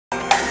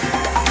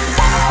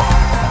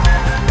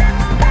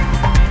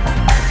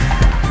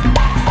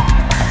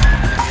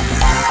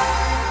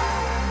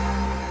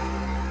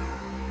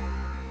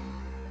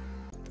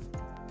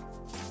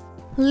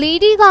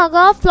Lady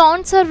Gaga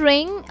flaunts her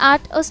ring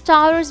at A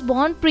Star Is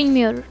Born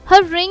premiere.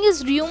 Her ring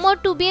is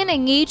rumored to be an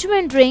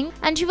engagement ring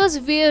and she was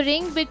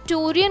wearing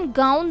Victorian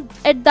gown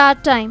at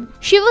that time.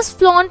 She was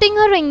flaunting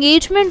her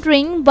engagement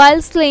ring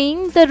while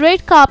slaying the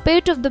red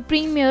carpet of the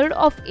premiere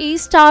of A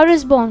Star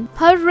Is Born.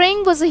 Her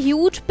ring was a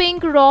huge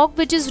pink rock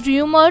which is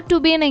rumored to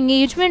be an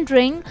engagement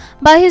ring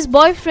by his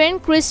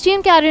boyfriend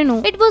Christian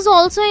Carino. It was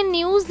also in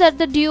news that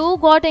the duo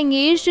got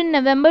engaged in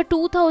November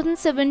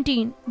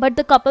 2017, but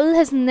the couple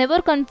has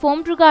never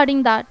confirmed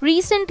regarding that.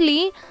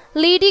 Recently,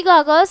 Lady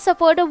Gaga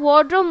suffered a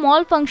wardrobe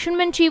malfunction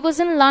when she was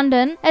in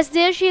London, as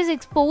there she has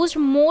exposed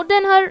more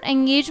than her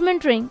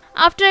engagement ring.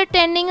 After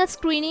attending a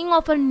screening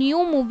of her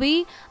new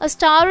movie, A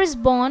Star Is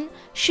Born,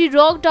 she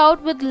rocked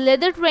out with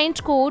leather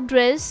trench coat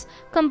dress,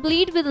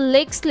 complete with a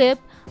leg slip.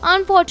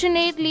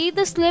 Unfortunately,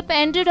 the slip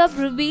ended up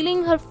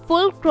revealing her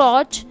full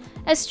crotch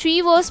as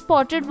she was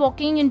spotted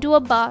walking into a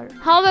bar.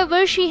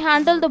 However, she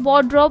handled the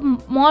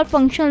wardrobe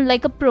malfunction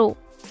like a pro.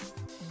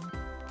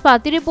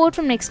 Swati report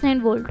from Next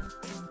 9 World.